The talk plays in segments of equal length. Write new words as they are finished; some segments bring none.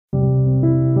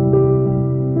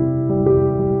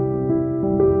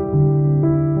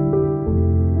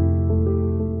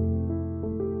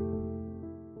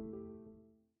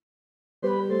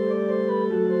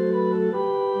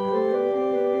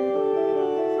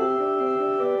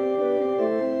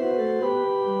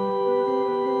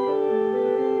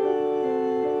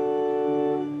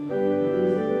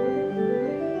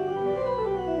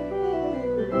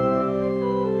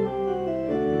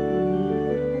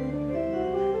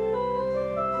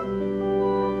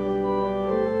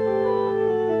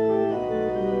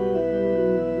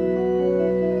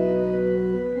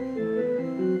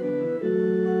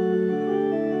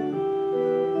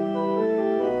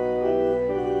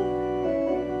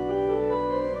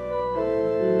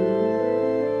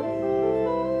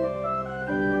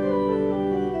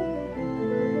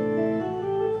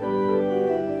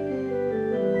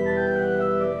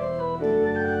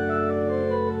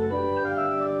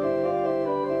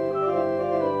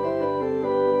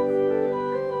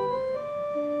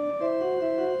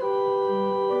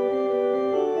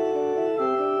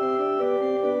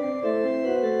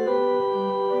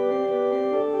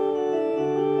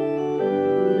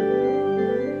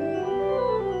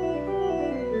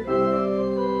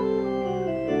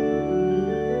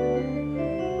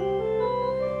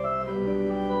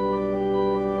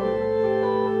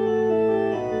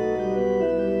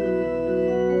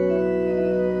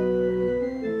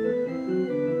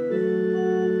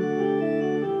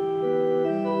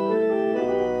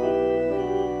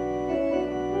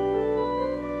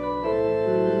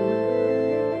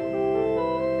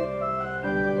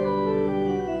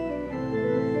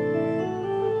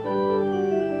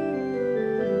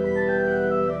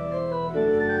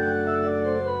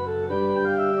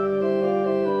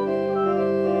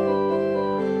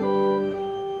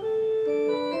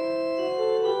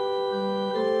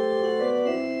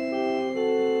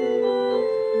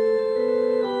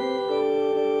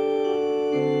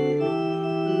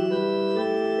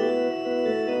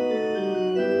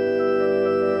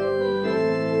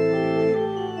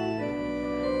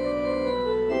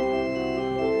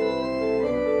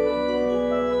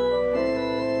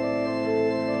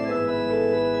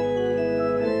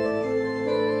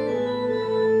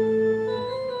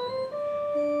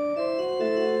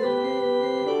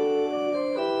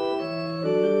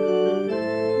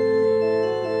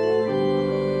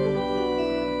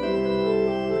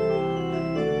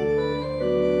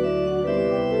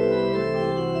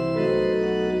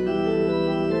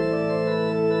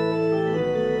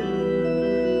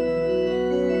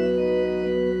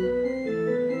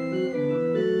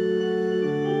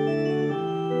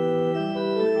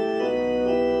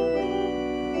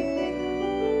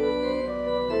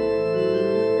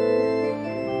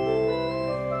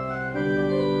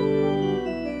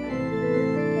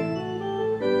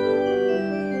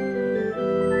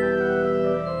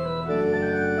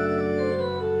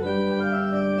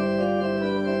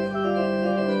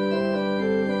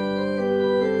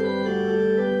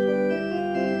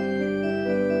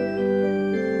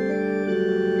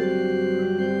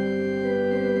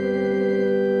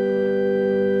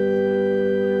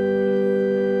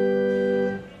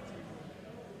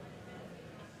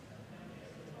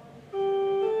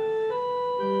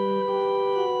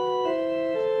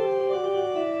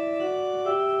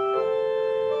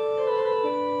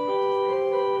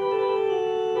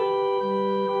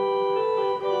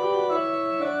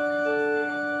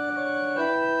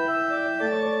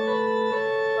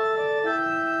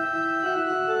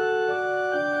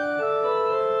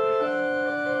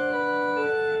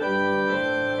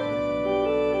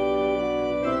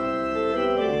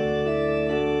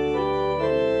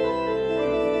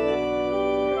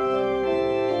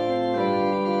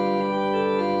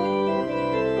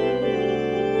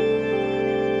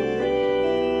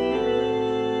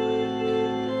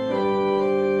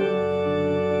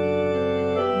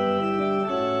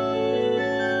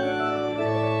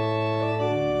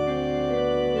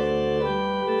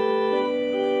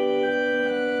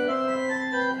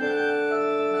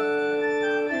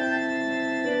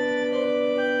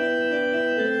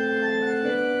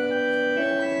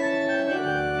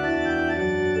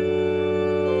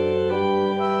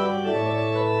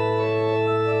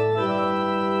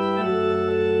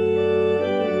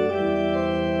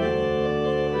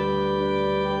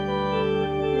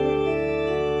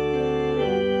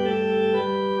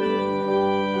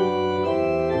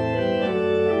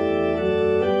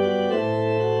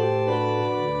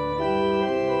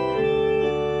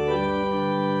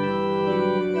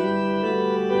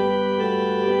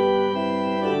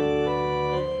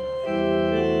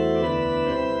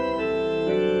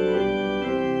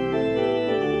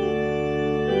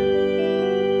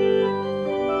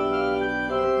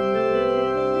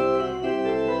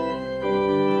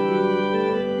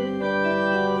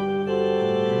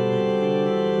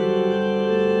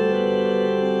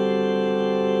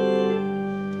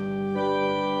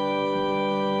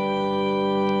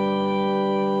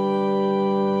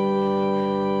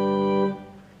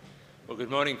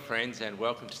morning, friends, and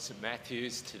welcome to St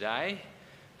Matthew's today.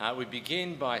 We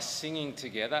begin by singing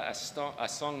together a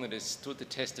song that has stood the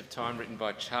test of time, written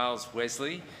by Charles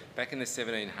Wesley back in the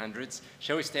 1700s.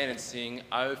 Shall we stand and sing,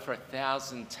 "Oh, for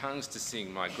 1,000 tongues to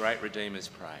sing my great Redeemer's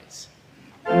praise"?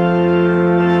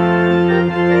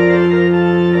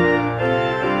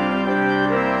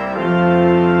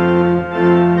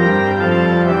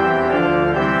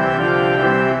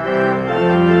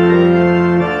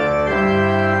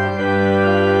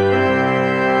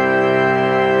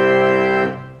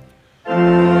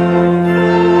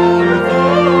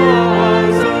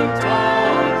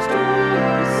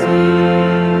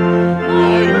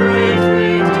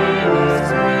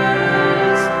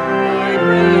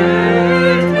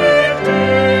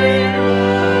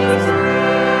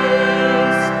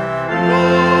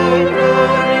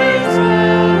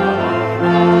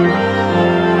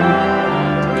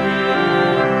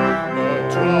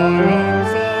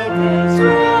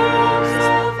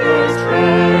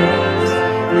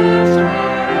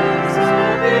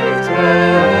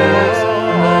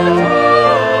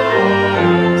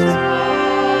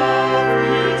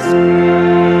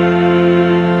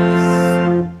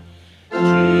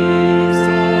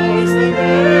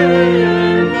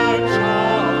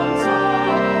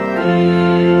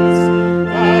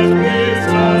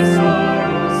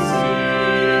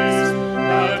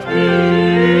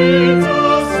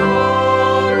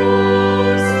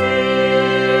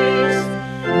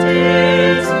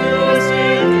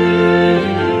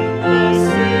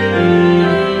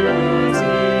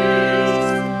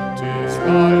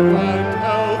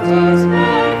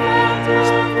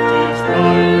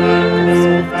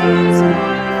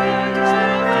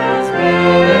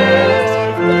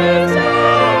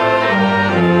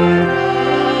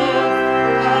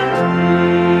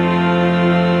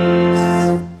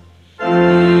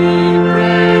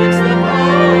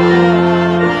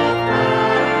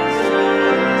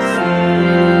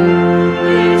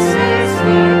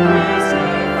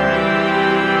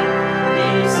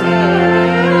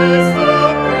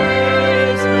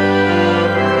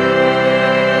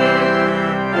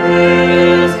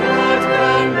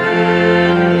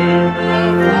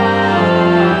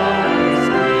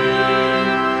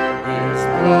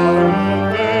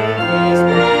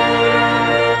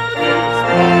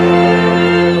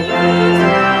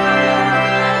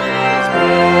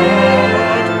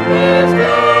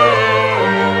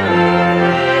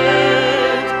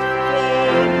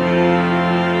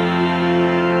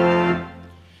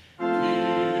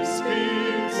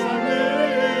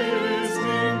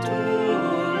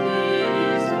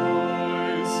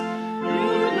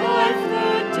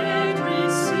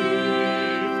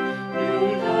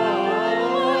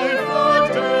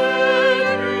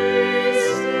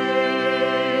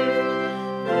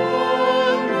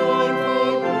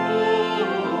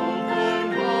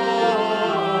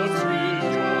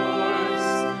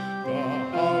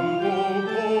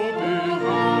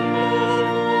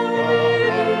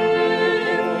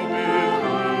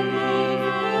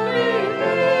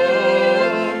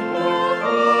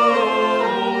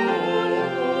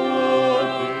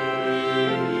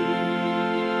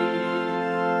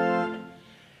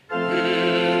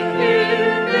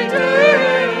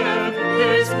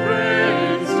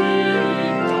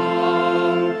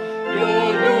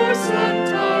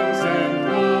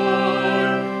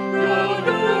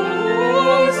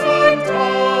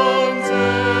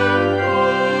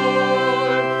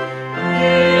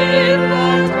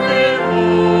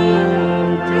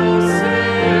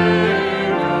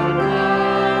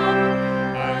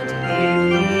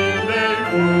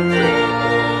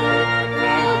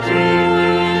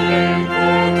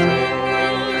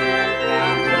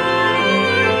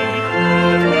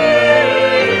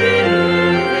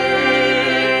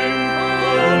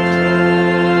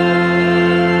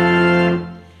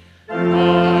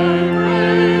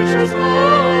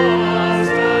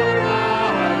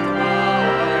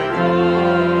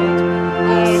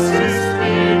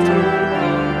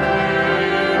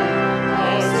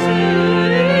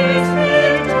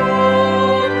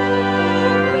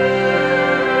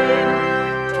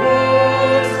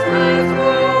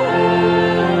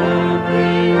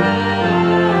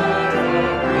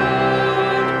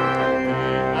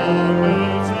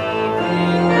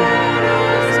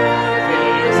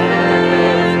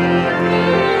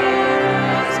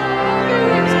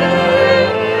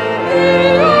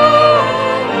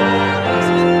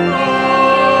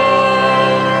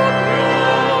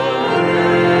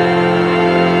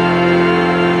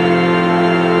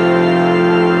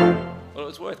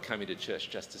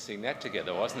 Church just to sing that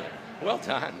together, wasn't it? Well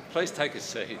done. Please take a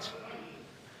seat.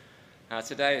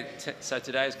 Today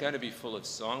is going to be full of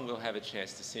song. We'll have a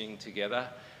chance to sing together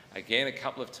again a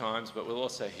couple of times, but we'll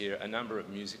also hear a number of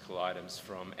musical items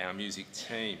from our music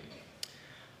team.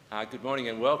 Good morning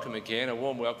and welcome again. A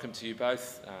warm welcome to you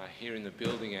both here in the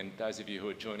building and those of you who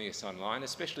are joining us online,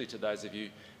 especially to those of you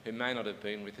who may not have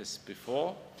been with us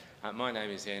before. My name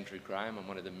is Andrew Graham. I'm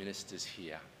one of the ministers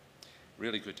here.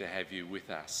 Really good to have you with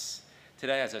us.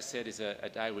 Today, as I said, is a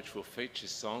day which will feature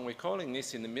song. We're calling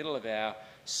this, in the middle of our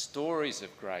Stories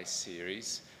of Grace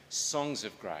series, Songs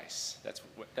of Grace.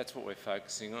 That's what we're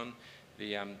focusing on.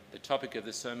 The topic of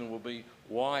the sermon will be,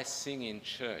 why sing in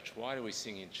church? Why do we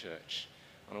sing in church?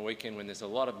 On a weekend when there's a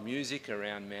lot of music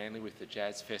around Manly with the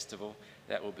Jazz Festival,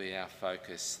 that will be our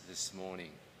focus this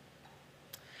morning.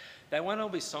 They won't all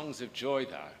be songs of joy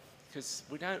though, because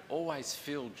we don't always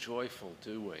feel joyful,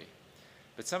 do we?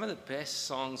 But some of the best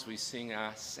songs we sing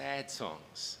are sad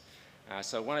songs.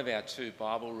 So one of our two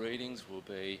Bible readings will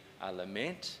be a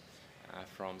lament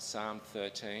from Psalm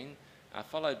 13,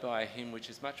 followed by a hymn which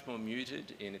is much more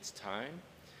muted in its tone.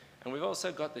 And we've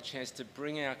also got the chance to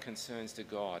bring our concerns to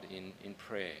God in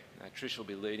prayer. Trish will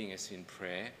be leading us in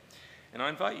prayer. And I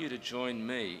invite you to join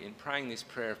me in praying this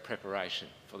prayer of preparation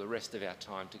for the rest of our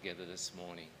time together this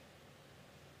morning.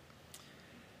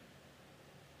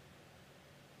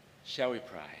 Shall we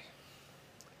pray?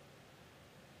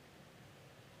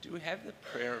 Do we have the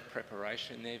prayer of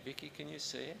preparation there, Vicky? Can you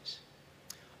see it?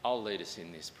 I'll lead us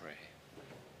in this prayer.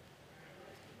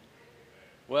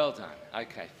 Well done.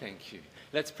 Okay, thank you.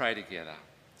 Let's pray together.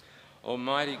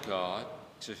 Almighty God,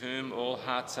 to whom all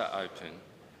hearts are open,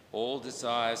 all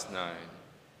desires known,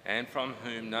 and from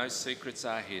whom no secrets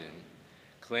are hidden,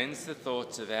 cleanse the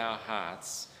thoughts of our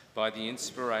hearts by the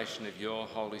inspiration of your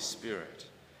Holy Spirit,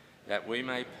 that we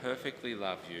may perfectly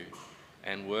love you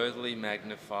and worthily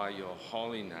magnify your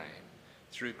holy name,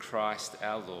 through Christ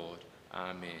our Lord.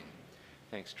 Amen.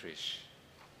 Thanks, Trish.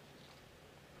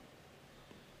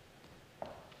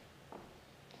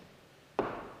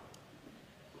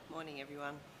 Morning,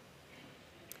 everyone.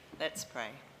 Let's pray.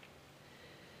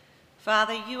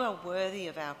 Father, you are worthy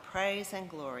of our praise and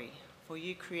glory, for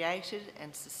you created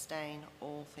and sustain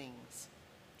all things.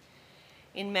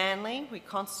 In Manly, we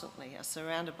constantly are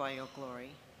surrounded by your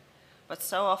glory, but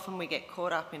so often we get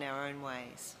caught up in our own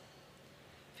ways.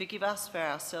 Forgive us for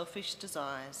our selfish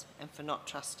desires and for not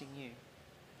trusting you.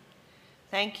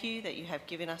 Thank you that you have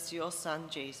given us your Son,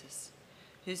 Jesus,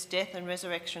 whose death and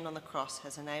resurrection on the cross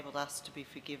has enabled us to be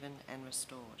forgiven and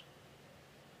restored.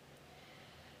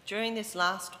 During this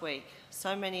last week,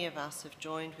 so many of us have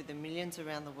joined with the millions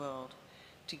around the world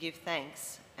to give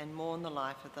thanks and mourn the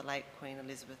life of the late Queen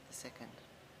Elizabeth II.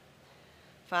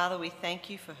 Father, we thank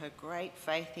you for her great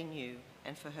faith in you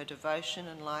and for her devotion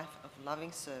and life of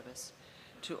loving service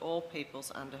to all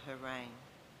peoples under her reign.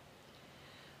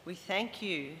 We thank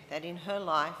you that in her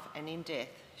life and in death,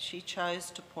 she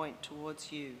chose to point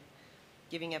towards you,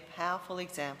 giving a powerful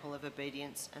example of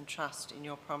obedience and trust in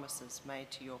your promises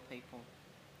made to your people.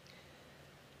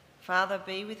 Father,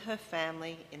 be with her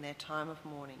family in their time of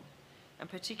mourning, and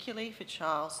particularly for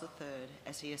Charles III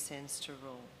as he ascends to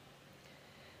rule.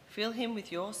 Fill him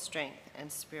with your strength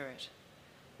and spirit.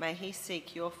 May he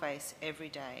seek your face every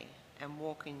day and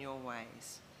walk in your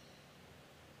ways.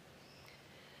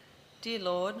 Dear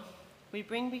Lord, we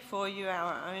bring before you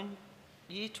our own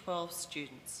Year 12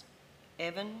 students,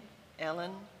 Evan,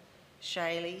 Ellen,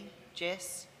 Shaylee,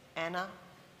 Jess, Anna,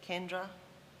 Kendra,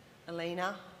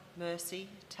 Alina, Mercy,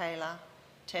 Taylor,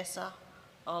 Tessa,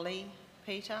 Ollie,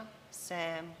 Peter,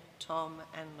 Sam, Tom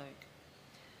and Luke.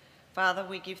 Father,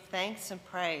 we give thanks and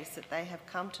praise that they have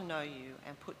come to know you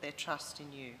and put their trust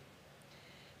in you.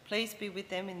 Please be with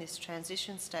them in this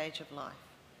transition stage of life.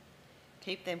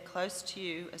 Keep them close to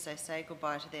you as they say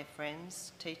goodbye to their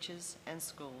friends, teachers and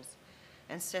schools,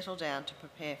 and settle down to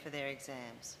prepare for their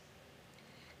exams.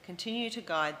 Continue to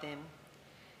guide them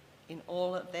in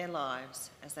all of their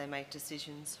lives as they make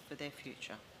decisions for their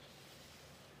future.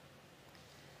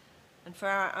 And for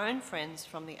our own friends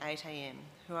from the 8am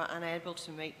who are unable to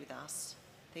meet with us,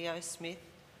 Theo Smith,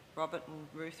 Robert and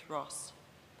Ruth Ross,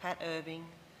 Pat Irving,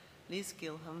 Liz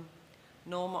Gilham,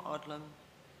 Norma Odlum,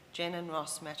 Jen and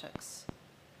Ross Mattox,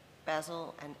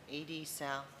 Basil and Edie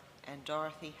South and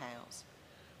Dorothy Hales,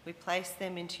 we place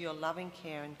them into your loving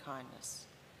care and kindness.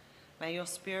 May your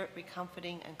spirit be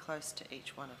comforting and close to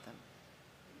each one of them.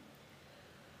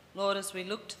 Lord, as we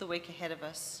look to the week ahead of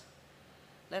us,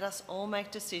 let us all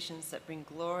make decisions that bring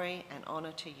glory and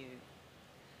honour to you.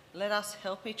 Let us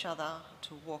help each other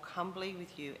to walk humbly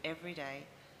with you every day,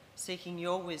 seeking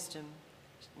your wisdom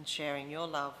and sharing your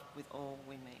love with all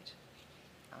we meet.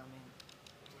 Amen.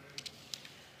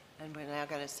 And we're now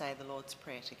going to say the Lord's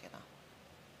Prayer together.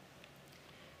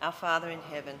 Our Father in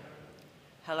heaven,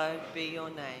 hallowed be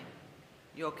your name.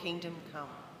 Your kingdom come,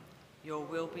 your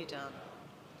will be done,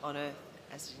 on earth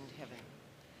as in heaven.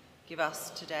 Give us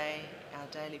today our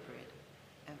daily bread,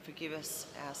 and forgive us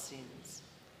our sins,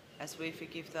 as we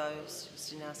forgive those who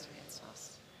sin against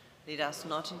us. Lead us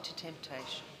not into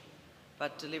temptation,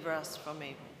 but deliver us from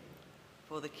evil.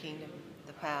 For the kingdom,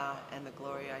 the power, and the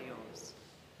glory are yours,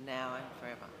 now and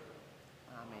forever.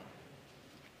 Amen.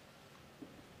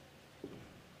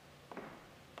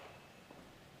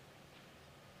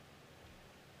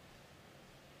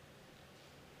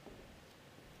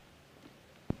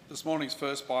 This morning's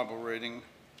first Bible reading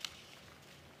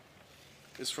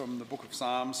is from the book of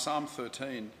Psalms, Psalm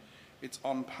 13. It's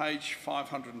on page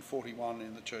 541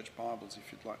 in the church Bibles,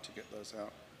 if you'd like to get those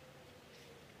out.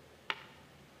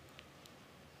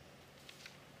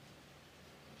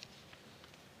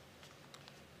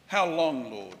 How long,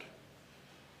 Lord?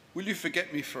 Will you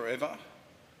forget me forever?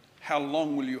 How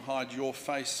long will you hide your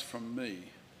face from me?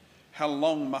 How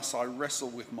long must I wrestle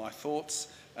with my thoughts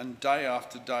and day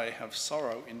after day have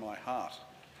sorrow in my heart?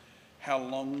 How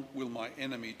long will my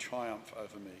enemy triumph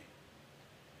over me?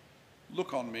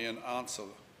 Look on me and answer,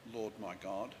 Lord my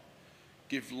God.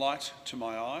 Give light to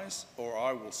my eyes, or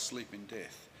I will sleep in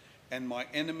death, and my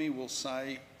enemy will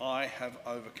say, I have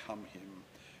overcome him,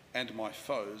 and my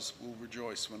foes will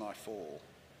rejoice when I fall.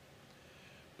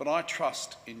 But I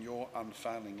trust in your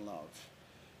unfailing love.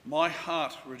 My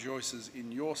heart rejoices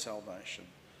in your salvation.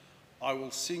 I will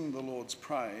sing the Lord's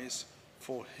praise,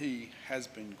 for he has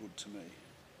been good to me.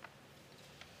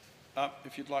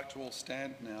 If you'd like to all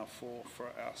stand now for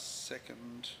our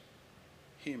second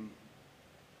hymn,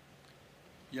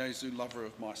 Jesu, lover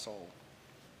of my soul.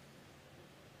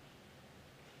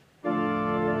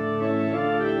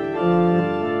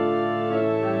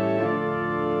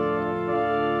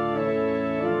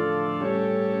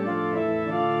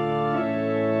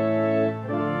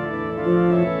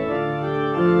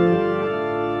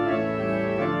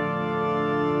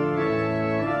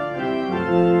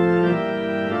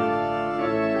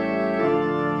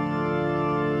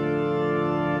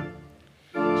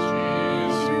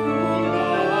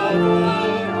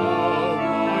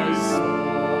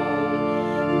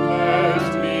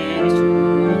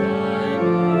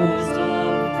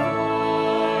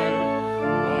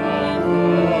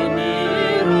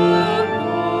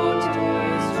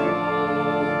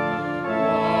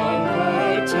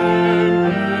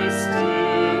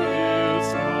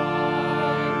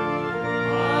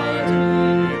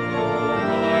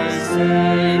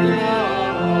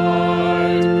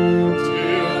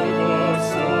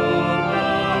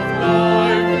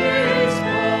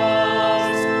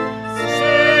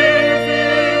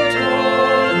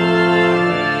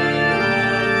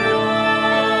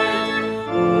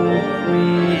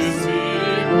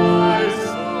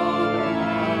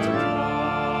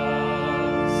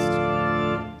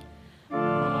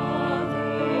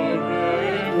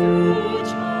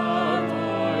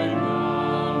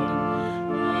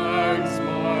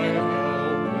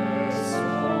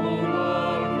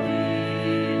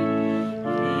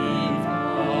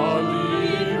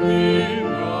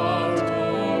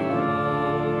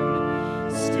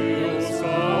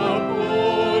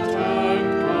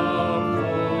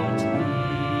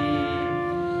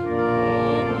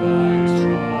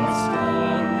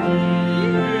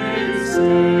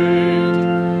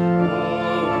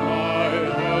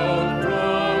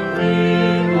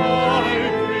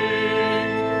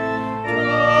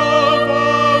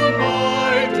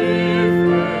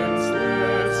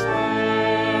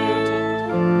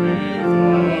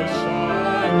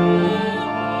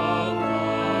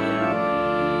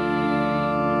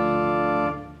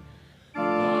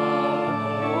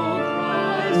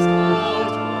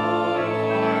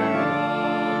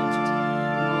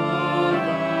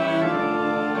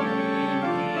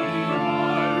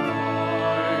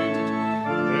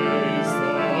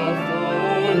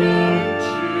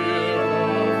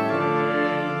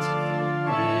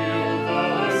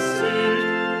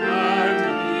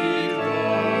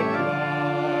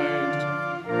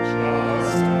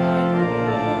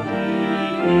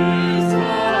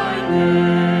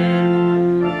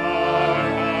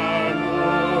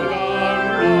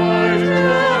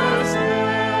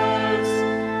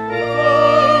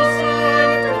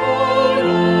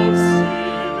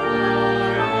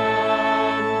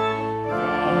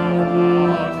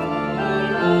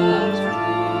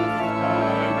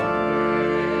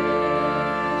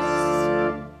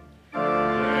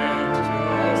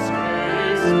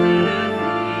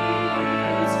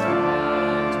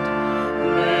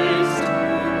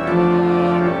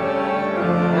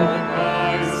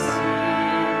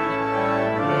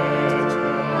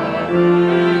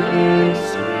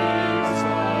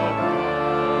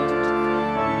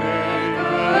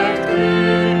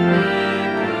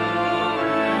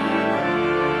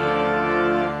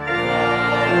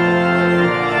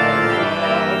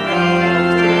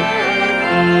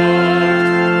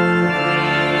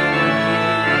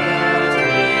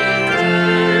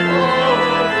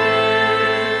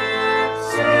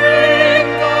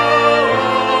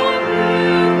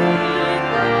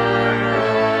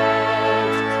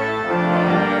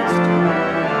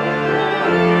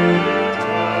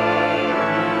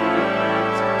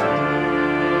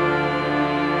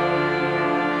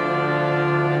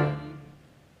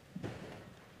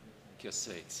 take your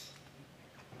seats.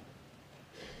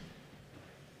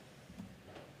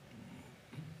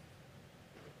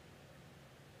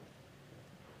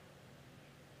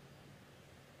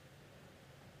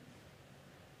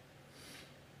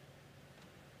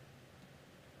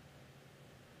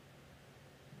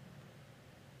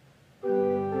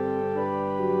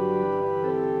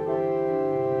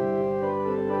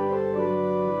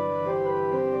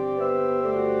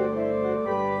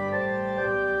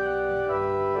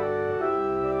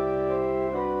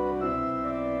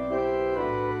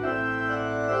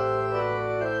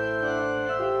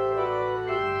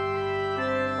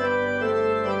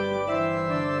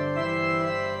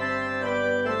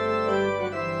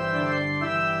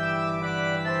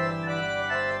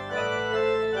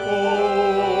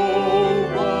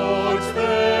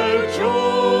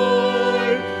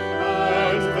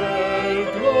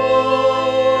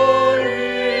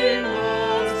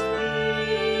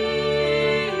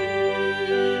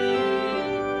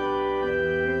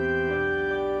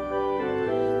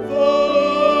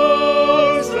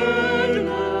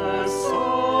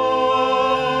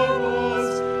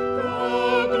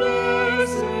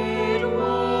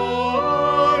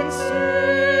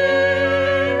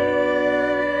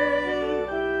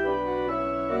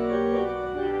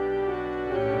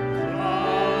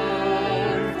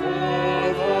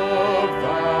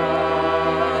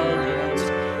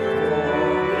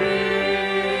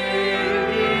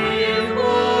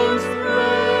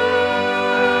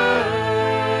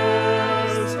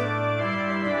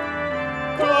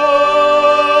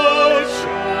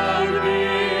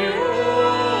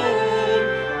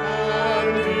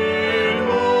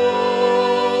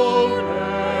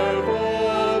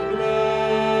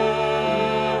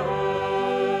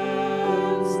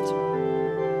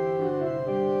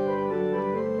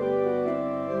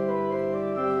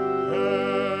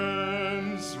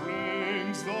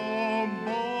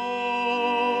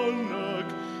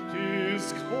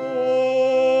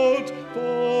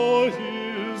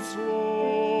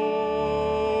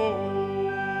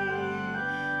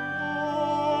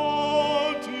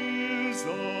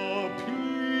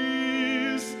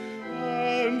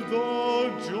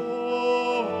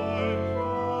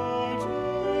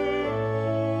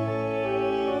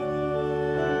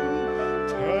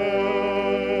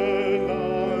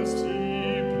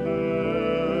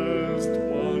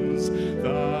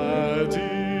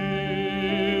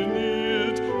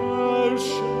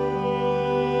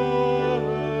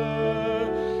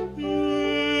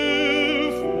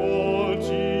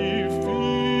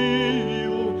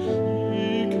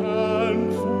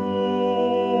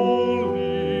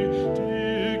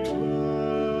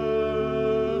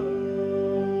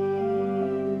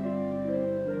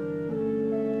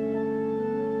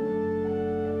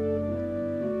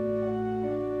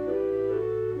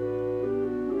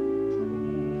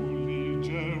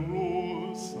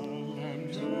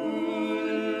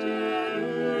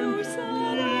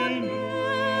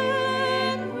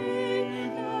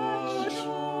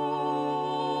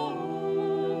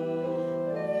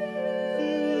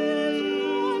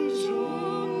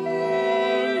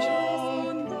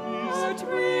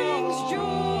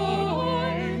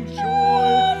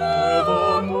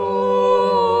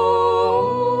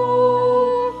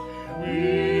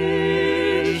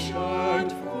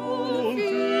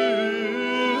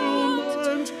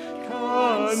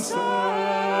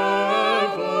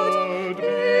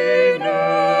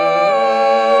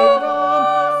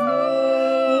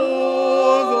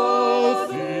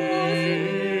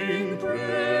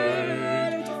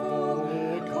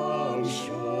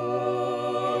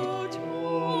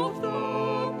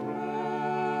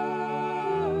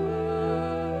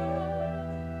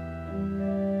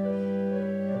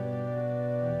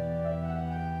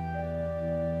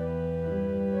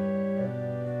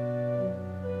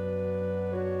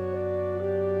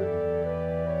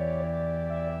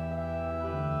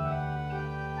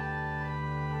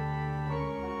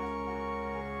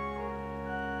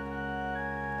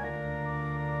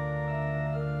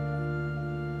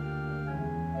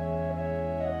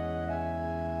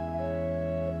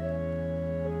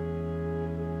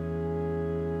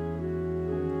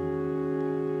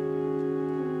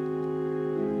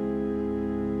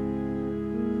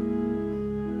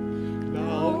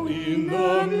 In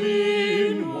the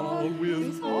meanwhile,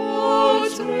 with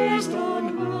hearts raised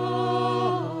on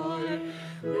high,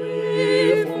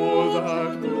 we for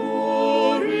that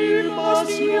glory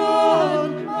must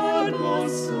yearn and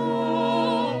must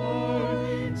sigh,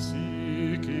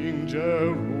 seeking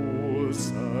Jerusalem,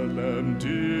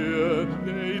 dear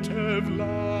native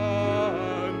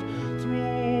land,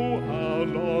 through our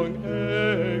long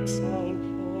exile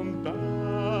from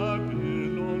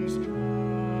Babylon's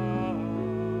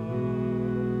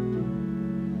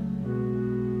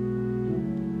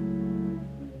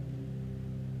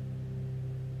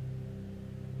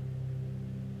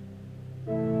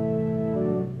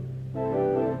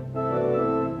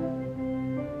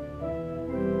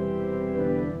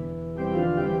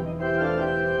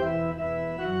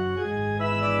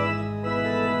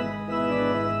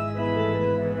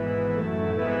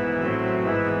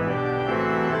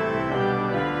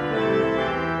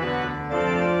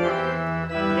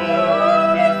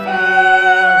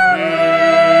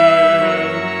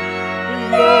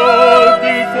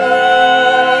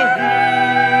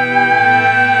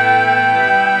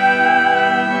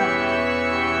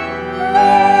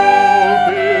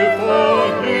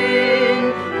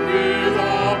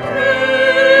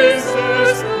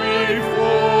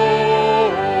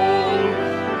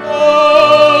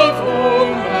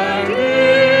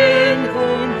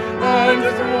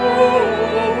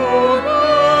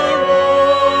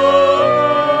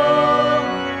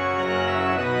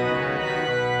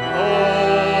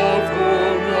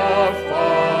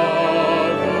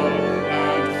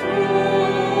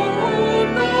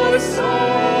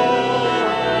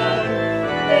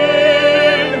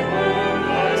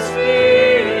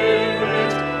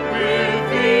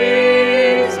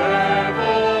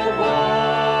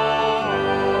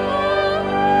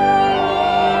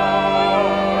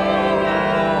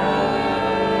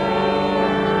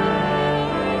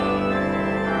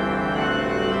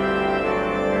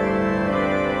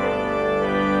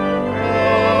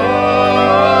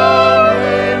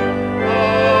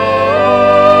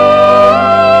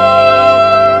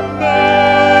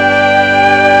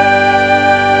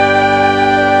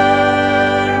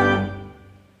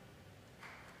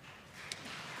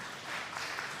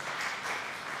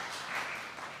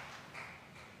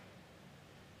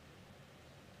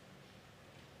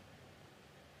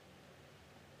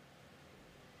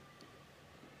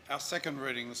Our second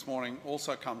reading this morning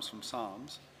also comes from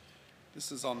Psalms.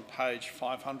 This is on page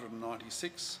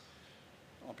 596.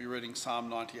 I'll be reading Psalm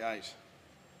 98.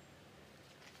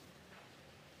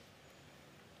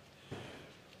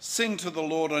 Sing to the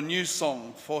Lord a new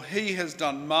song, for he has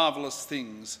done marvellous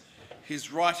things.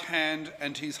 His right hand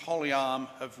and his holy arm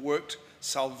have worked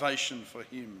salvation for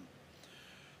him.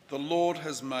 The Lord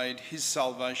has made his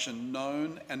salvation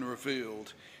known and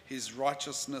revealed his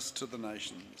righteousness to the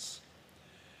nations.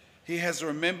 He has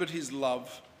remembered his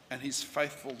love and his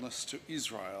faithfulness to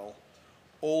Israel.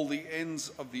 All the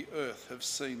ends of the earth have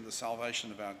seen the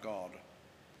salvation of our God.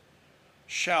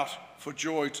 Shout for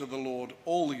joy to the Lord,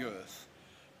 all the earth.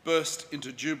 Burst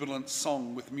into jubilant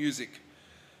song with music.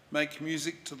 Make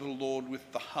music to the Lord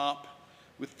with the harp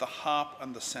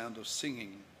and the sound of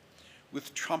singing,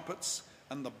 with trumpets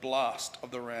and the blast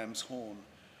of the ram's horn.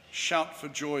 Shout for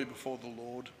joy before the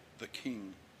Lord, the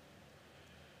King.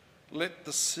 Let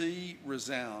the sea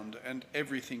resound and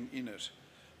everything in it,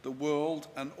 the world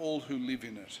and all who live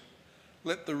in it.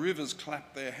 Let the rivers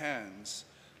clap their hands.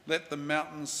 Let the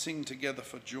mountains sing together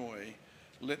for joy.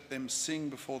 Let them sing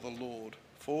before the Lord,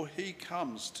 for he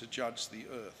comes to judge the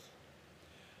earth.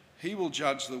 He will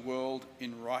judge the world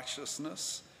in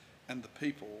righteousness and the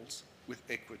peoples with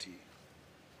equity.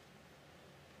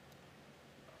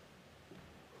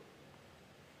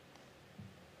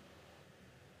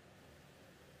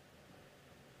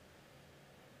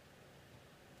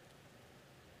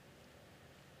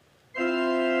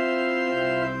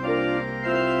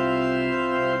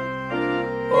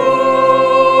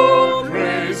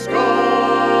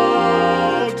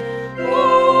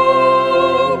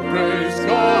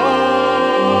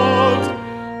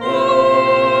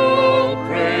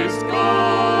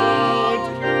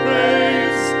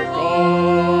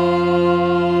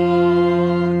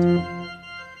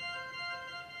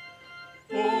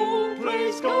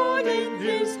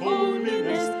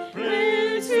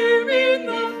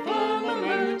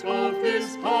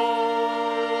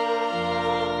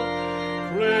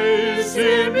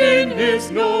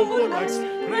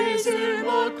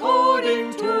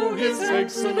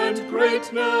 Excellent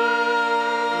greatness.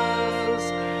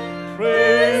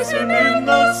 Praise him in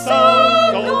the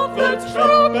sound of the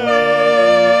trumpet.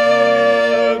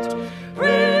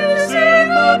 Praise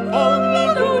him upon the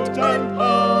lute and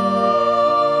harp.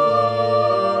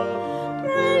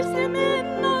 Praise him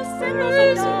in the cymbals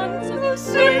and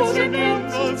dances. Praise him in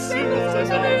the cymbals and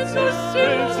dances.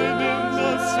 Praise him in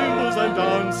the cymbals and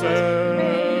dances.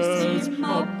 Praise him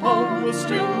upon the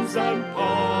strings and harp.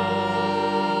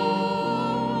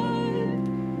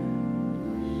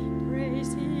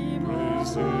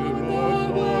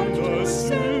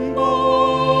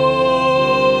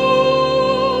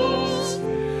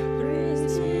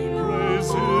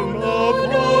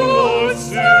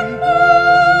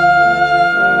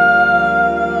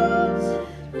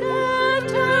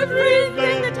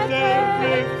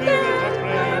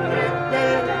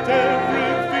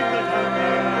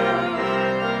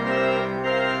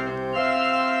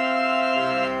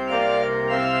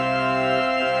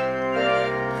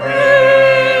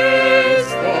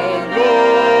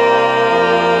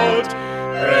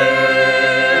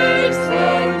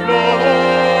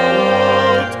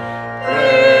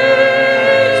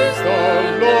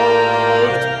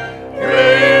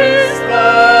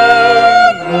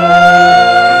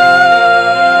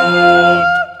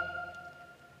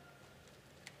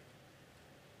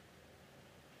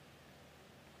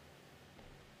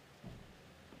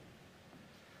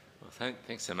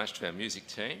 Thanks so much to our music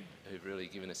team who've really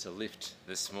given us a lift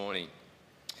this morning.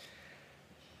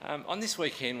 On this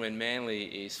weekend, when Manly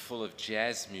is full of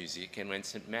jazz music and when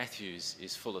St Matthew's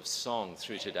is full of song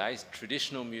through today's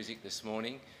traditional music this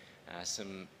morning,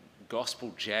 some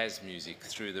gospel jazz music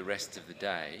through the rest of the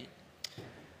day,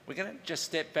 we're going to just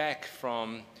step back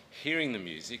from hearing the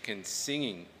music and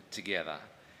singing together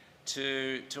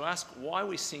to ask why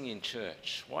we sing in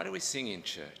church. Why do we sing in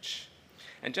church?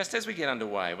 And just as we get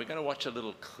underway, we're going to watch a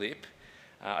little clip.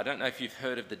 I don't know if you've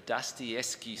heard of the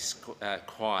Dostoevsky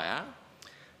Choir.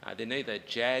 They're neither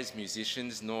jazz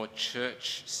musicians nor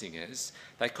church singers.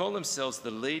 They call themselves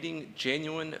the leading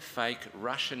genuine fake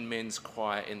Russian men's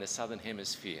choir in the Southern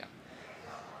Hemisphere.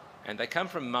 And they come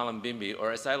from Mullumbimby,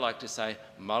 or as they like to say,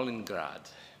 Malingrad.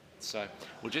 So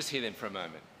we'll just hear them for a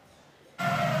moment.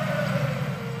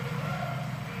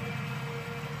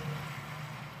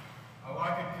 I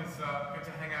like it because I get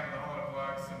to hang out with a whole lot of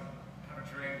blokes and have a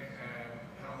drink and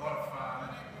have a lot of fun.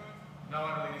 No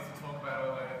one really needs to talk about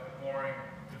all the boring,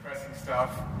 depressing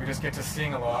stuff. We just get to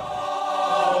sing a lot.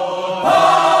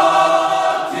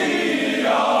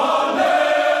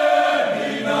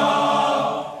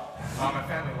 My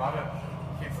family loves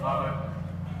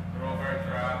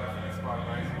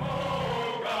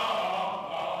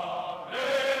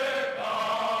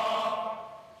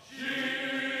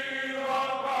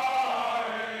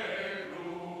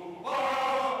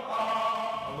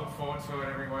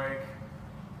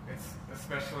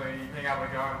able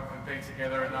to go and be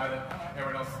together and know that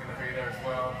everyone else is going to be there as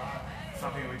well.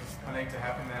 Something we just need to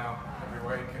happen now every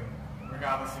week, and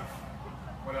regardless of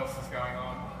what else is going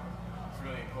on, it's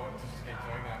really important to just keep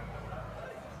doing that.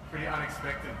 Pretty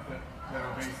unexpected that there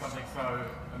will be something so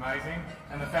amazing,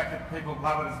 and the fact that people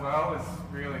love it as well is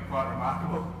really quite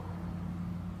remarkable.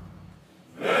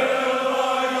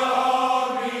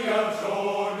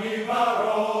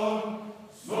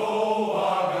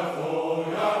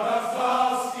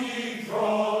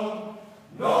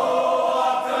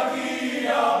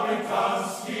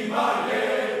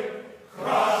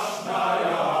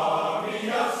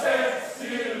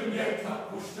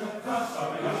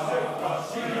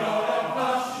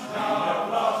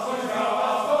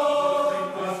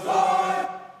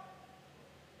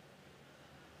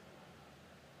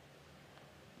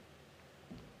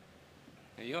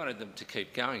 You wanted them to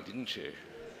keep going, didn't you?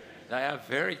 They are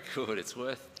very good. It's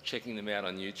worth checking them out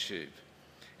on YouTube.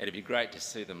 It'd be great to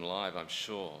see them live, I'm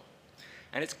sure.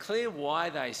 And it's clear why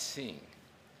they sing.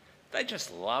 They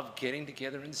just love getting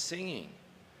together and singing.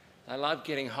 They love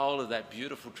getting hold of that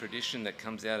beautiful tradition that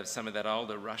comes out of some of that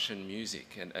older Russian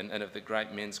music and of the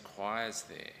great men's choirs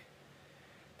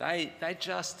there. They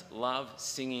just love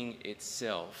singing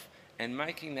itself and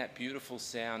making that beautiful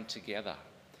sound together.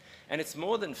 And it's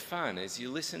more than fun as you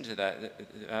listen to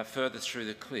that further through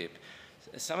the clip.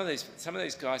 Some of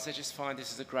these guys, they just find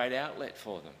this is a great outlet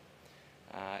for them.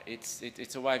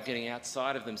 It's a way of getting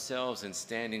outside of themselves and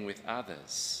standing with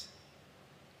others.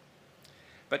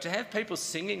 But to have people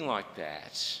singing like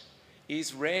that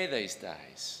is rare these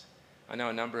days. I know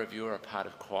a number of you are a part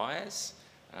of choirs,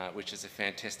 which is a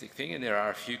fantastic thing, and there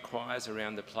are a few choirs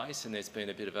around the place, and there's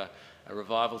been a bit of a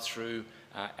revival through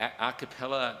a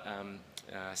cappella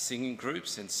singing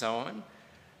groups and so on,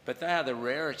 but they are the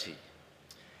rarity.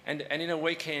 And in a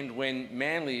weekend when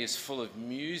Manly is full of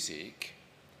music,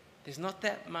 there's not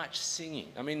that much singing.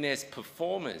 I mean, there's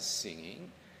performers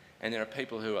singing, and there are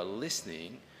people who are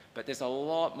listening, but there's a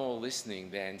lot more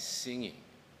listening than singing.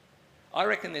 I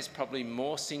reckon there's probably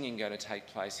more singing going to take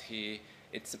place here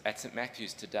at St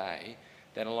Matthew's today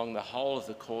than along the whole of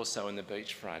the Corso and the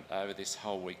beachfront over this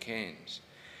whole weekend.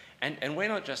 And we're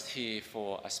not just here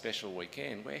for a special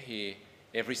weekend, we're here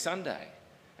every Sunday.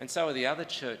 And so are the other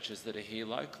churches that are here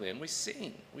locally, and we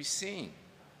sing.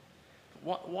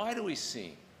 Why do we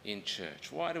sing in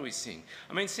church? Why do we sing?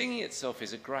 I mean, singing itself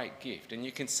is a great gift, and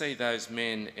you can see those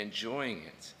men enjoying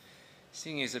it.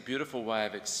 Singing is a beautiful way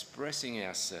of expressing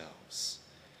ourselves.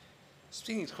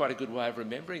 Singing is quite a good way of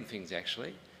remembering things,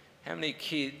 actually. How many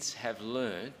kids have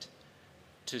learnt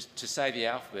to say the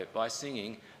alphabet by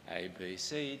singing A, B,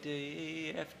 C, D,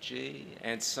 E, F, G,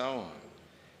 and so on?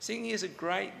 Singing is a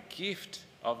great gift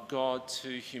of God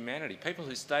to humanity. People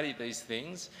who study these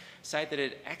things say that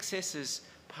it accesses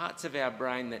parts of our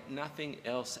brain that nothing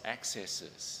else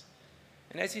accesses.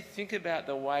 And as you think about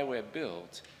the way we're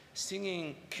built,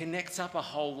 singing connects up a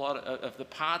whole lot of the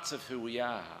parts of who we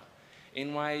are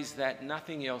in ways that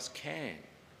nothing else can.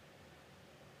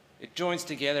 It joins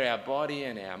together our body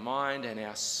and our mind and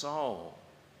our soul.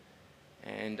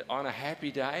 And on a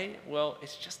happy day, well,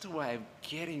 it's just a way of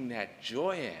getting that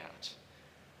joy out.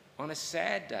 On a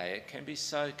sad day, it can be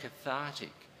so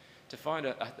cathartic to find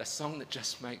a song that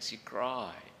just makes you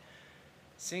cry.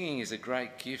 Singing is a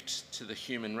great gift to the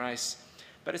human race,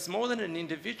 but it's more than an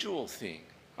individual thing.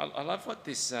 I love what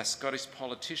this Scottish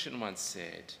politician once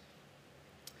said.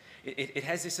 It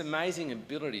has this amazing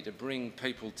ability to bring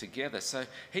people together. So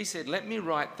he said, "Let me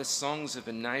write the songs of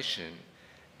a nation,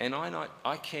 and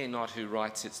I care not who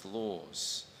writes its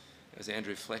laws." It was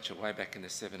Andrew Fletcher way back in the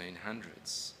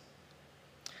 1700s.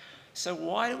 So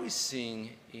why do we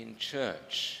sing in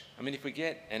church? I mean, if we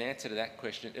get an answer to that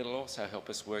question, it'll also help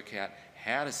us work out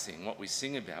how to sing, what we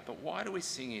sing about. But why do we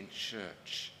sing in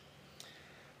church?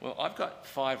 Well, I've got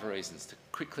 5 reasons to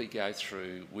quickly go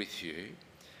through with you.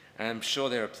 And I'm sure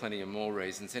there are plenty of more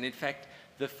reasons. And in fact,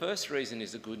 the first reason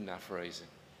is a good enough reason.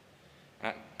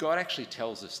 God actually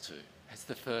tells us to. That's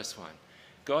the first one.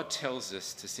 God tells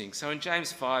us to sing. So in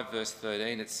James 5 verse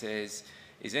 13 it says,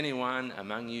 "Is anyone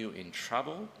among you in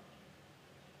trouble?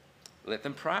 Let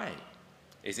them pray.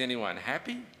 Is anyone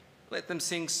happy? Let them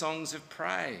sing songs of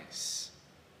praise."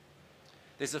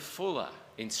 There's a fuller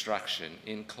instruction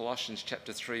in Colossians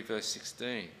chapter 3 verse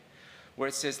 16 where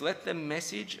it says, "Let the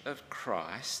message of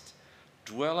Christ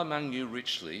dwell among you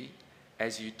richly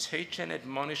as you teach and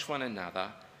admonish one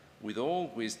another with all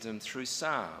wisdom through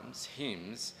psalms,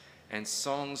 hymns, and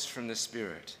songs from the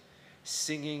Spirit,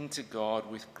 singing to God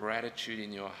with gratitude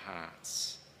in your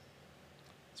hearts."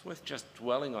 It's worth just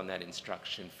dwelling on that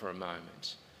instruction for a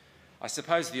moment. I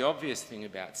suppose the obvious thing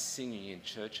about singing in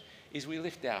church is we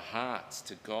lift our hearts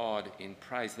to God in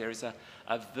praise. There is a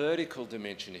vertical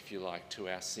dimension, if you like, to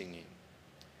our singing.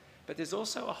 But there's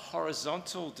also a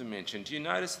horizontal dimension. Do you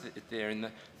notice that there in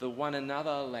the one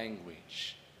another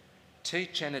language?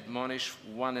 Teach and admonish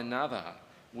one another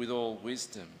with all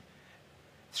wisdom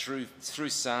through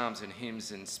psalms and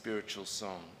hymns and spiritual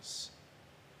songs.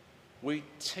 We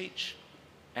teach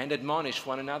and admonish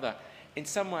one another. In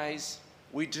some ways,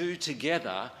 we do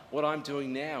together what I'm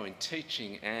doing now in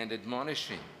teaching and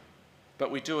admonishing, but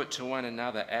we do it to one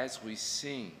another as we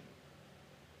sing.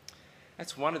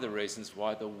 That's one of the reasons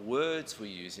why the words we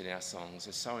use in our songs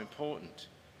are so important.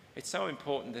 It's so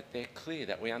important that they're clear,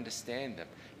 that we understand them.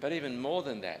 But even more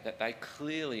than that, that they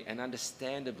clearly and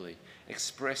understandably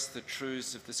express the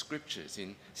truths of the scriptures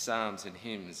in psalms and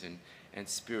hymns and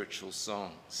spiritual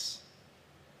songs.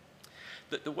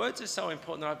 The words are so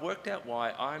important that I've worked out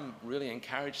why I'm really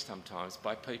encouraged sometimes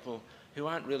by people who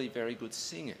aren't really very good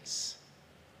singers.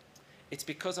 It's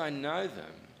because I know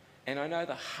them and I know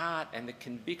the heart and the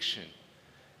conviction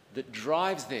that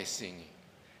drives their singing.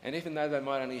 And even though they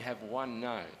might only have one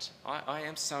note, I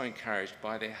am so encouraged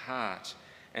by their heart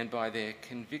and by their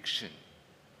conviction.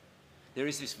 There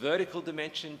is this vertical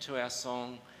dimension to our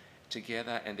song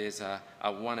together, and there's a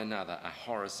one another, a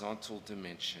horizontal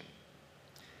dimension.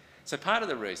 So part of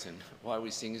the reason why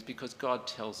we sing is because God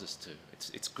tells us to.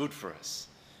 It's good for us.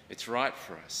 It's right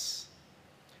for us.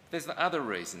 There's the other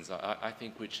reasons, I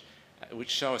think, which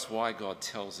show us why God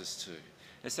tells us to.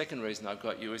 The second reason I've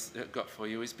got for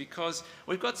you is because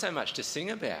we've got so much to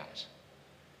sing about.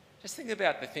 Just think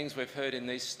about the things we've heard in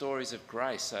these stories of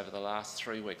grace over the last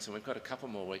 3 weeks, and we've got a couple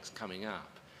more weeks coming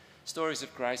up. Stories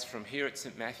of grace from here at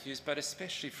St Matthew's, but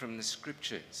especially from the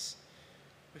scriptures.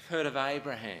 We've heard of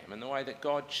Abraham and the way that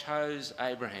God chose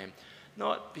Abraham,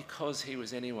 not because he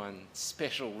was anyone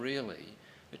special really,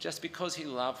 but just because he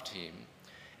loved him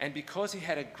and because he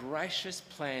had a gracious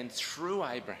plan through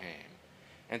Abraham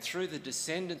and through the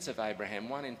descendants of Abraham,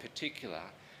 one in particular,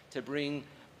 to bring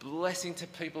blessing to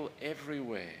people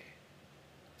everywhere.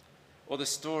 Or the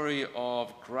story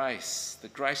of grace, the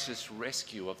gracious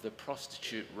rescue of the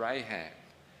prostitute Rahab.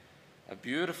 A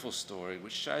beautiful story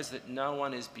which shows that no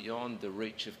one is beyond the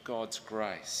reach of God's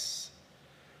grace.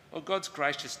 Or God's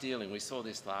gracious dealing, we saw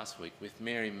this last week with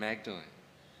Mary Magdalene.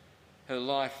 Her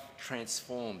life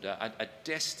transformed, a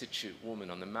destitute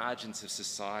woman on the margins of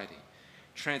society,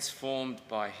 transformed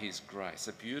by his grace.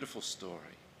 A beautiful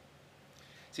story.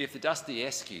 See, if the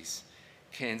Dostoevskys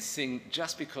can sing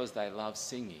just because they love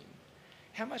singing,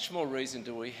 how much more reason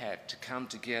do we have to come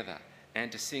together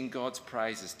and to sing God's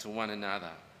praises to one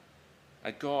another?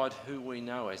 A God who we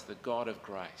know as the God of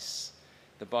grace.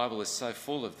 The Bible is so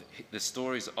full of the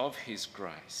stories of his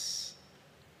grace.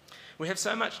 We have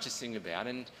so much to sing about,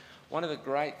 and one of the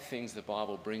great things the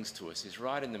Bible brings to us is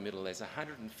right in the middle. There's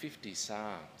 150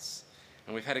 psalms,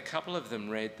 and we've had a couple of them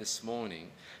read this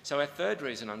morning. So our third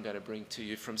reason I'm going to bring to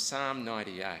you from Psalm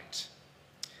 98.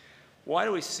 Why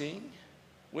do we sing?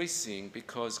 We sing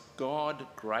because God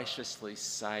graciously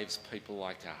saves people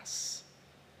like us.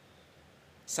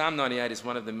 Psalm 98 is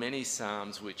one of the many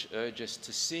psalms which urge us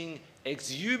to sing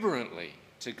exuberantly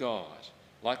to God,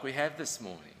 like we have this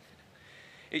morning.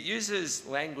 It uses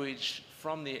language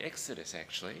from the Exodus,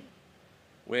 actually,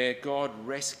 where God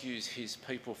rescues his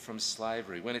people from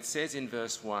slavery. When it says in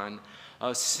verse 1,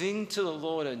 "Oh, sing to the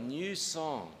Lord a new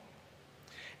song."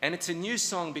 And it's a new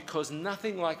song because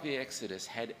nothing like the Exodus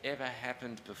had ever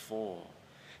happened before.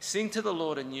 Sing to the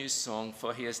Lord a new song,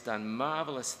 for he has done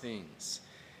marvellous things.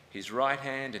 His right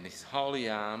hand and his holy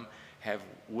arm have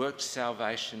worked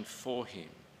salvation for him.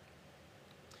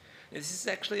 This is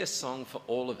actually a song for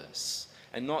all of us,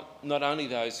 and not only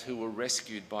those who were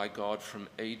rescued by God from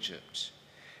Egypt,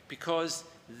 because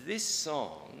this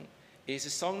song is a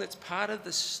song that's part of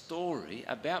the story,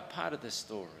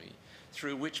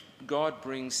 through which God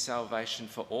brings salvation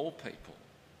for all people.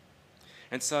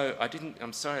 And so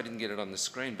I'm sorry I didn't get it on the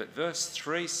screen, but verse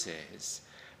 3 says,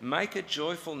 "Make a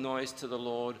joyful noise to the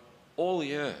Lord, all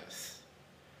the earth.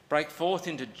 Break forth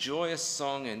into joyous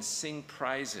song and sing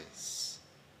praises."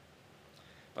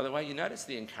 By the way, you notice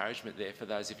the encouragement there for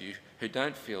those of you who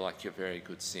don't feel like you're very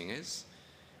good singers.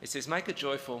 It says, make a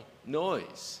joyful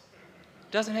noise.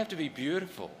 It doesn't have to be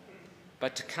beautiful,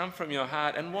 but to come from your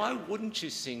heart. And why wouldn't you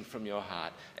sing from your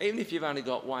heart, even if you've only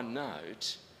got one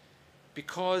note?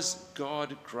 Because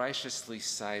God graciously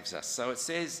saves us. So it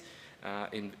says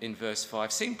in verse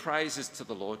 5, "Sing praises to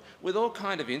the Lord with all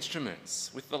kind of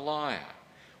instruments, with the lyre,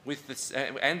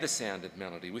 and the sound of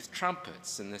melody, with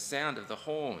trumpets and the sound of the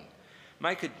horn.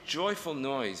 Make a joyful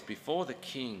noise before the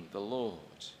King, the Lord."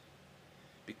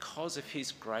 because of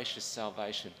his gracious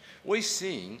salvation. We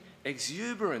sing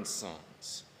exuberant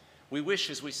songs. We wish,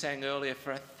 as we sang earlier,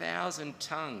 for 1,000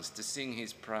 tongues to sing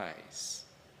his praise.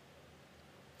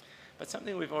 But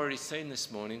something we've already seen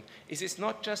this morning is it's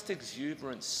not just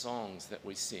exuberant songs that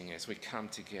we sing as we come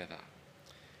together.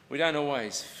 We don't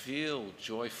always feel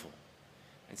joyful.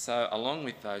 And so along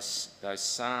with those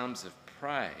psalms of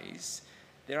praise,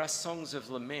 there are songs of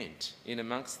lament in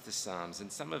amongst the psalms,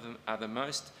 and some of them are the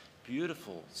most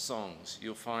beautiful songs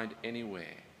you'll find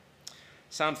anywhere.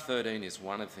 Psalm 13 is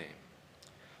one of them.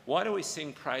 Why do we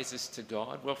sing praises to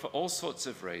God? Well, for all sorts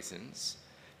of reasons,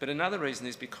 but another reason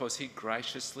is because he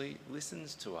graciously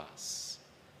listens to us.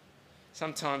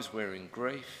 Sometimes we're in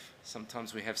grief,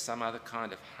 sometimes we have some other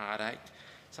kind of heartache,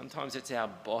 sometimes it's our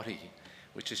body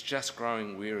which is just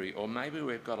growing weary, or maybe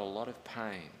we've got a lot of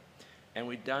pain and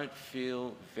we don't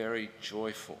feel very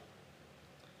joyful.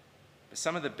 But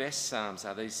some of the best psalms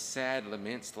are these sad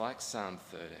laments like Psalm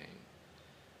 13,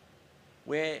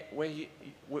 where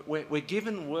we're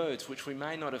given words which we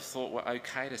may not have thought were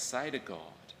okay to say to God.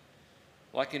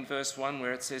 Like in verse 1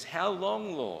 where it says, "How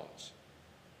long, Lord,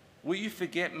 will you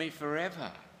forget me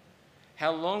forever?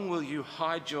 How long will you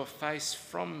hide your face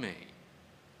from me?"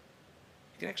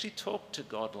 You can actually talk to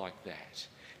God like that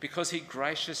because he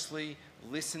graciously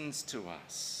listens to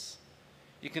us.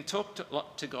 You can talk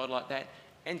to God like that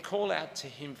and call out to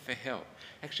him for help.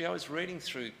 Actually, I was reading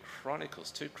through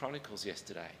Chronicles, 2 Chronicles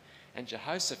yesterday, and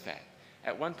Jehoshaphat,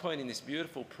 at one point in this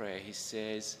beautiful prayer, he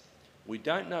says, "We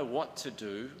don't know what to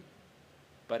do,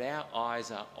 but our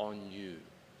eyes are on you."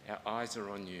 Our eyes are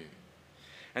on you.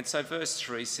 And so verse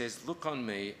 3 says, "Look on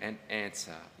me and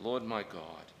answer, Lord my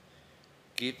God.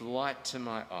 Give light to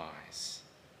my eyes."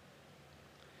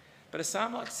 But a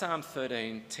psalm like Psalm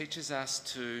 13 teaches us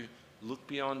to look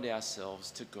beyond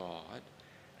ourselves to God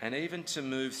and even to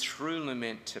move through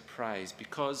lament to praise,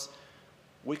 because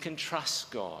we can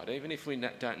trust God, even if we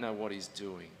don't know what he's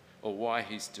doing or why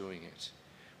he's doing it.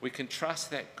 We can trust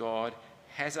that God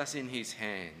has us in his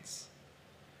hands.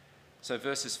 So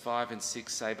verses 5 and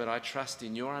 6 say, "But I trust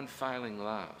in your unfailing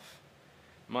love.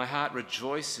 My heart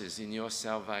rejoices in your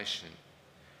salvation.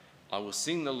 I will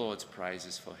sing the Lord's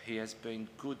praises, for he has been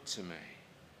good to me."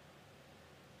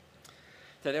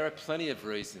 So there are plenty of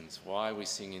reasons why we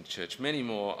sing in church. Many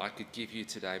more I could give you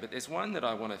today, but there's one that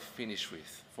I want to finish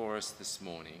with for us this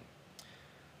morning.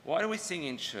 Why do we sing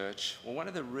in church? Well, one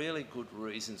of the really good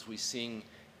reasons we sing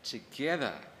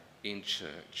together in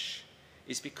church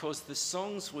is because the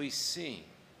songs we sing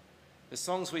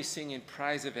in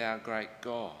praise of our great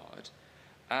God,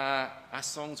 are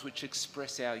songs which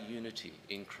express our unity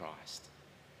in Christ.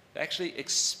 They actually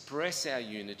express our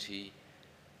unity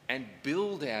and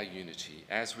build our unity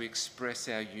as we express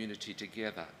our unity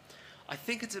together. I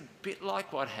think it's a bit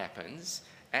like what happens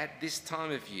at this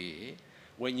time of year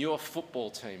when your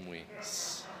football team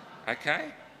wins.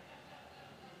 Okay?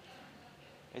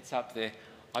 It's up there.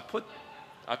 I put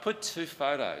 2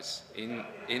 photos in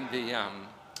the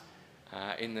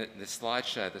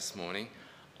slideshow this morning.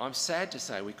 I'm sad to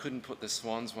say we couldn't put the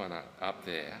Swans one up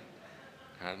there.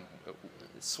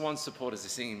 Swan supporters are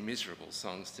singing miserable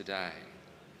songs today.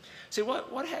 See,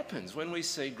 what happens when we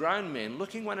see grown men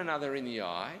looking one another in the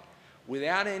eye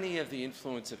without any of the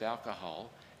influence of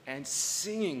alcohol and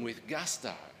singing with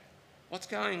gusto? What's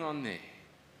going on there?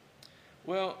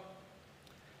 Well,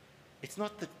 it's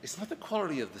not the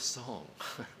quality of the song.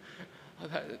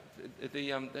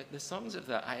 The songs of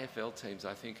the AFL teams,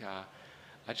 I think, are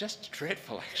just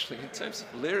dreadful, actually, in terms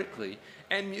of lyrically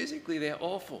and musically. They're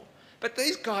awful. But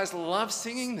these guys love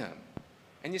singing them.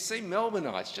 And you see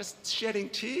Melbourneites just shedding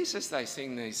tears as they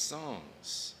sing these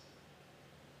songs,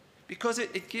 because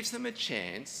it gives them a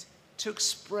chance to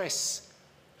express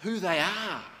who they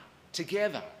are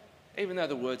together, even though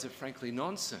the words are frankly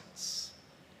nonsense.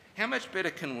 How much better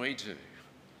can we do?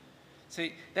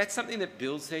 See, that's something that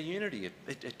builds their unity.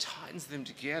 It tightens them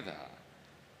together.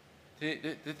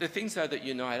 The things, though, that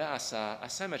unite us are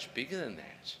so much bigger than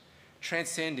that,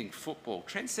 transcending football,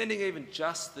 transcending even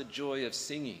just the joy of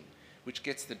singing, which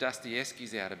gets the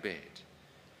Dostojevskis out of bed.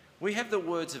 We have the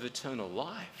words of eternal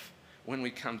life when we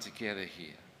come together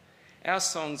here. Our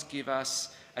songs give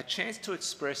us a chance to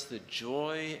express the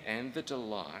joy and the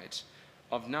delight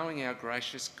of knowing our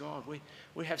gracious God.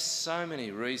 We have so many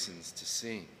reasons to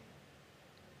sing.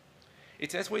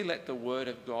 It's as we let the word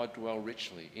of God dwell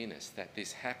richly in us that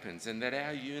this happens, and that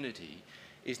our unity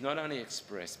is not only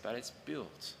expressed, but it's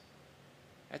built.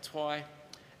 That's why,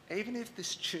 even if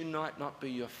this tune might not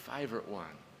be your favourite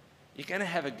one, you're going to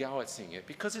have a go at singing it,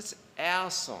 because it's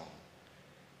our song.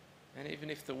 And even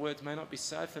if the words may not be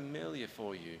so familiar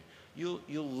for you,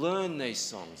 you'll learn these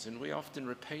songs, and we often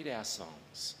repeat our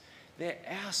songs. They're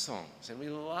our songs, and we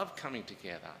love coming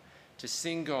together to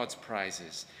sing God's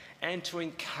praises and to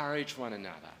encourage one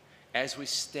another as we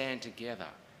stand together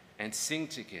and sing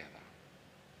together.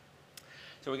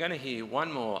 So we're going to hear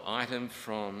one more item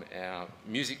from our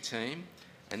music team,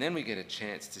 and then we get a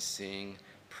chance to sing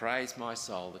Praise My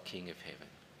Soul, the King of Heaven.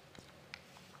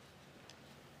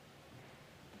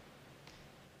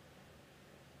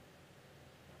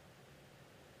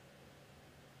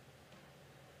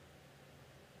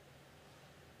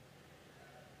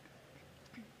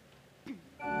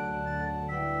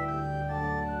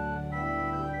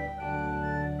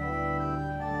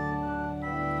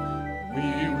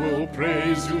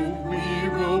 We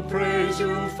will praise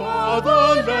you,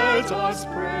 Father, let us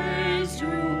praise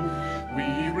you.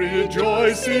 We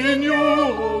rejoice in you,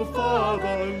 O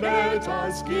Father, let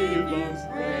us give you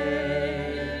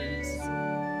praise.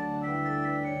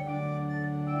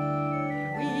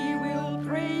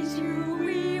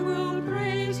 We will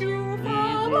praise you,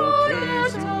 Father,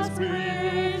 let us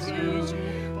praise you.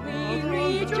 We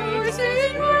rejoice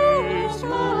in you, O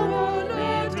Father,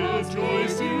 let us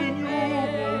Rejoice give you in you,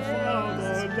 O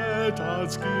Father, let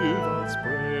us give us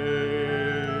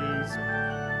praise.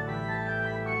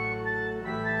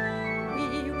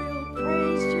 We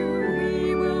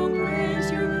will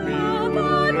praise you, Father, We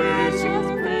will let praise you, us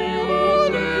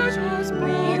praise you.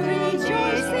 We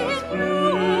rejoice in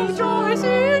you, rejoice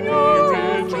in you,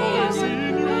 rejoice Father,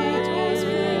 in you, let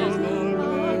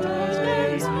us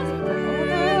praise you. Father,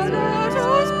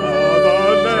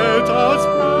 let us Father, let us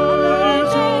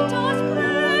praise you.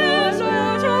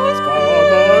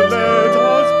 Father, let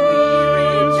us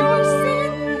praise you. Rejoice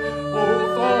in you,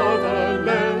 Oh, Father,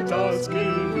 let us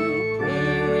give you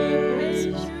praise.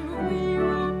 we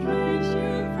will praise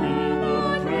you, We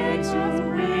will praise you,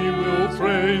 Father, we will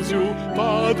praise you.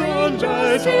 Father,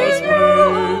 let us Rejoice in you,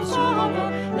 praise Father,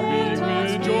 you. let We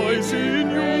us rejoice give you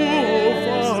in you, O praise.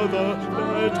 Father,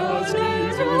 let us give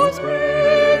Let you us praise.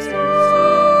 praise you.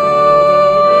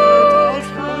 Father, let us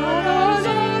Father,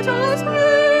 let us praise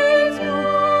praise you. you.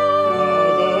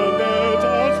 Father, let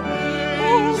us praise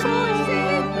Rejoice in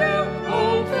you. you,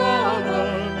 Oh, Father,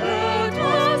 let let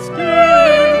us us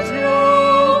praise give you.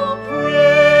 you praise.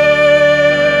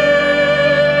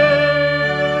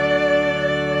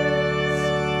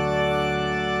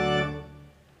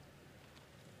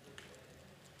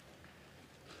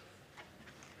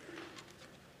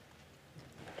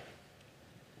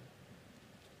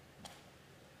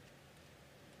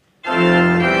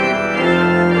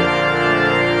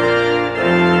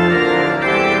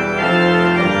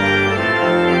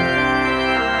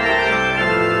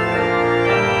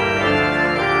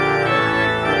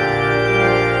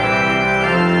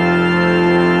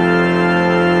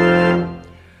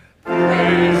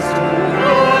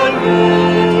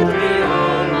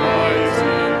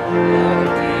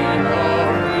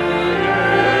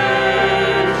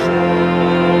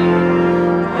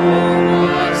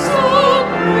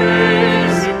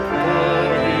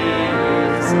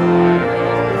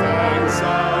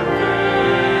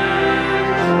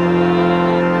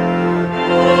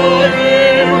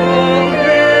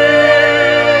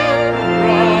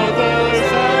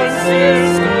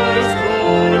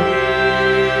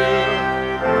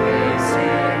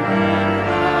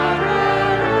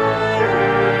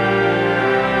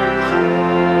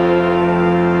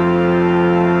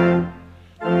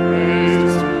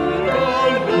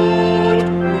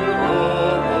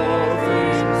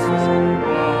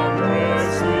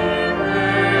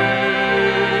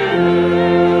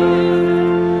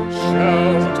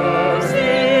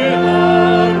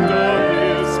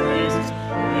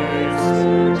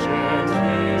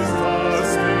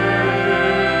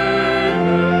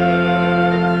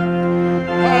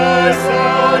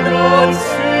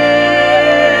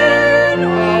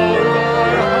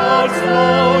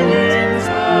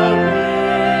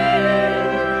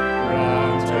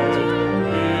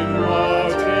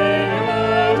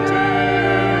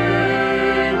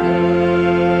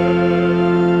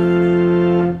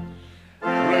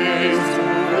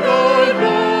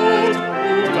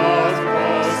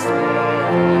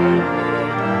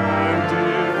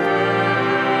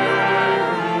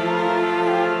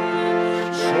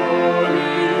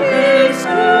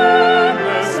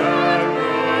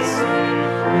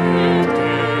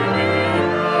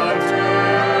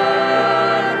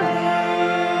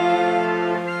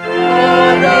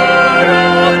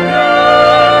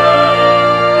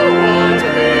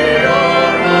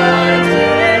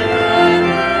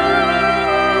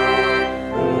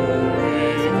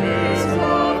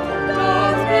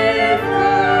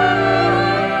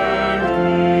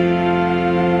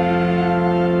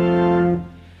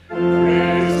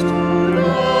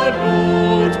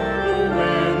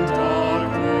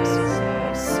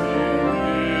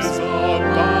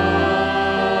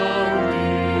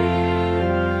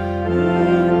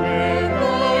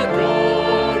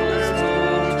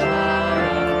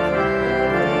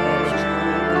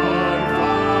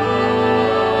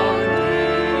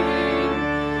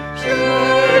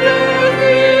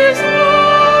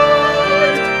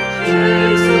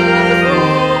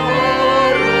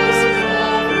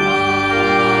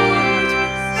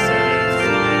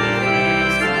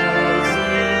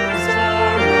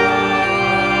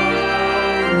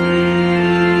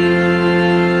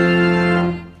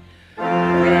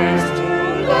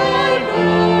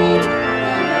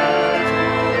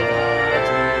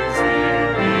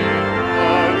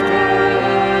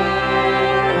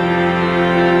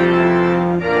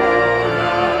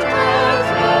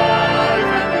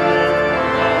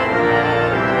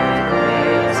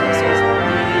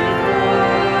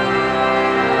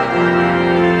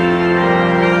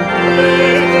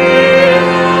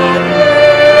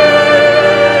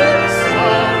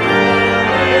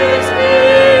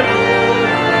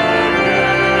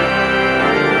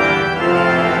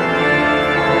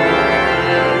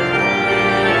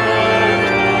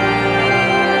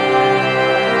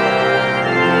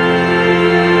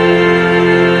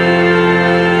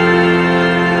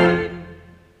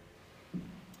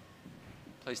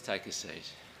 Please take a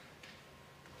seat.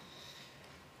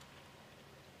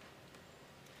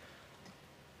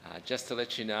 Just to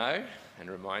let you know and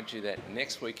remind you that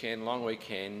next weekend, long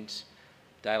weekend,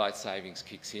 daylight savings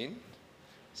kicks in.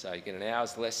 So you get an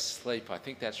hour's less sleep. I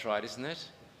think that's right, isn't it?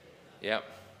 Yep.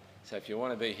 So if you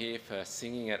want to be here for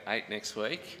singing at 8 next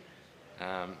week,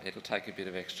 it'll take a bit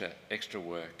of extra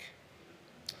work.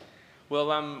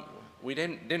 Well, we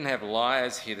didn't have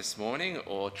lyres here this morning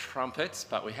or trumpets,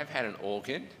 but we have had an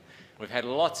organ. We've had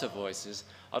lots of voices.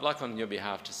 I'd like on your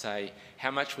behalf to say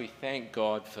how much we thank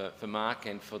God for Mark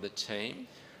and for the team,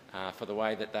 for the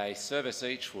way that they serve us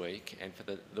each week and for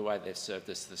the way they've served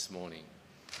us this morning.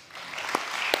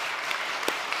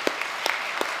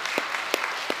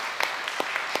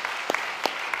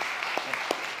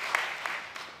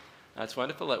 It's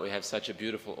wonderful that we have such a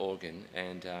beautiful organ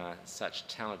and such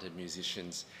talented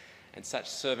musicians and such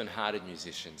servant-hearted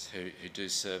musicians who do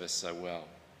serve us so well.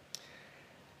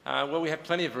 Well, we have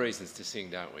plenty of reasons to sing,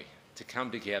 don't we? To come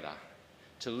together,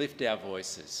 to lift our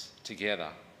voices together.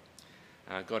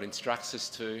 God instructs us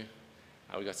to.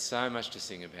 We've got so much to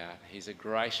sing about. He's a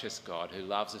gracious God who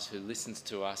loves us, who listens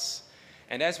to us.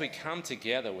 And as we come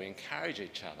together, we encourage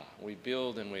each other. We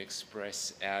build and we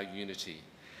express our unity.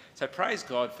 So praise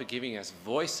God for giving us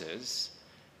voices.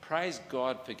 Praise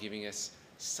God for giving us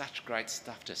such great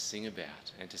stuff to sing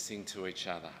about and to sing to each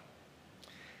other.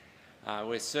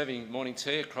 We're serving morning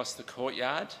tea across the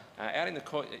courtyard. Out in the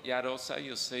courtyard also,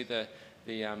 you'll see the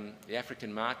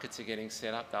African markets are getting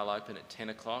set up. They'll open at 10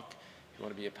 o'clock if you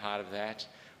want to be a part of that.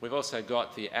 We've also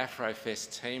got the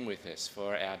Afrofest team with us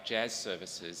for our jazz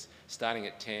services, starting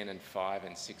at 10 and 5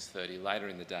 and 6:30 later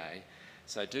in the day.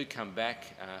 So do come back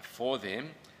for them.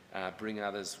 Bring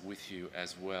others with you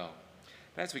as well.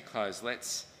 But as we close,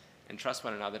 let's entrust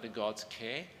one another to God's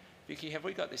care. Vicky, have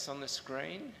we got this on the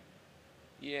screen?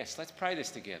 Yes, let's pray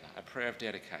this together, a prayer of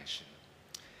dedication.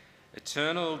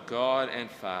 Eternal God and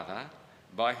Father,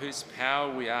 by whose power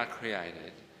we are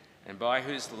created and by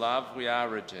whose love we are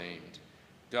redeemed,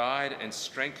 guide and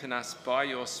strengthen us by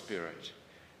your Spirit,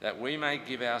 that we may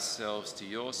give ourselves to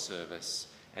your service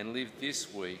and live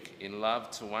this week in love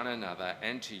to one another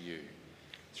and to you.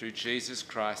 Through Jesus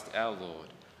Christ our Lord.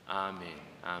 Amen.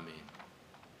 Amen.